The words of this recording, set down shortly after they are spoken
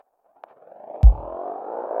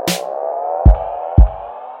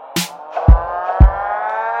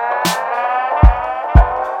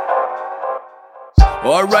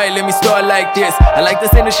Alright, let me start like this. I like to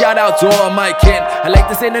send a shout out to all my kin. I like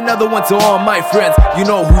to send another one to all my friends. You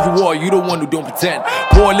know who you are, you the one who don't pretend.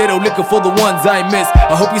 Pour a little liquor for the ones I miss.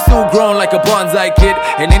 I hope you still grown like a bonsai kid.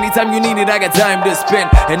 And anytime you need it, I got time to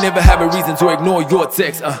spend. And never have a reason to ignore your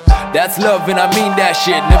text. That's love and I mean that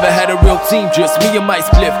shit. Never had a real team, just me and my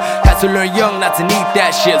spliff. Had to learn young not to need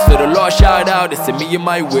that shit. So the Lord shout out is to me and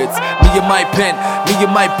my wits. Me and my pen, me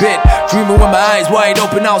and my bit. Dreaming with my eyes wide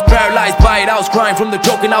open, I was paralyzed by it. I was crying from the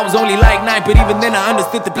joking, I was only like 9. But even then I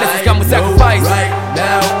understood the blessings come with sacrifice. Right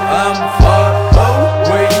now I'm far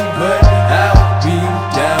away, but I'll be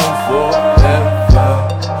down forever.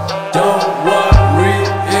 Don't worry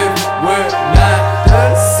if we're not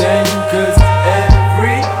the same, cause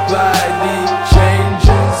everybody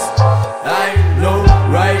changes. I know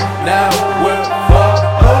right now we're far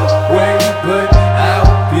away, but I'll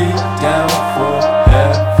be down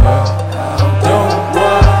forever. Don't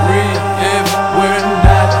worry if we're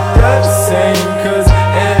not the same, cause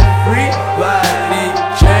everybody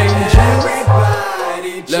changes.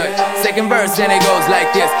 Look, second verse and it goes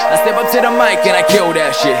like this. I step up to the mic and I kill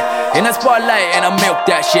that shit. In the spotlight and I milk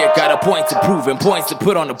that shit. Got a point to prove and points to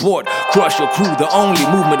put on the board. Crush your crew, the only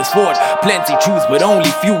movement is forward. Plenty truths but only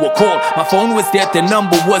few were called. My phone was dead, the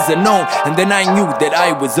number wasn't known. And then I knew that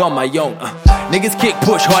I was on my own. Niggas kick,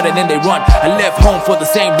 push harder than they run. I left home for the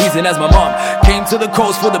same reason as my mom. Came to the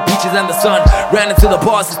coast for the beaches and the sun. Ran into the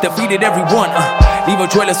bosses, defeated everyone. Leave a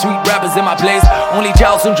trail of sweet rappers in my place. Only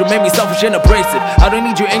child syndrome made me selfish and abrasive. I don't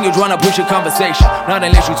need your anger trying to push a conversation. Not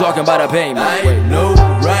unless you talking about a payment. I know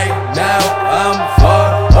right now I'm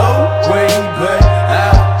far away,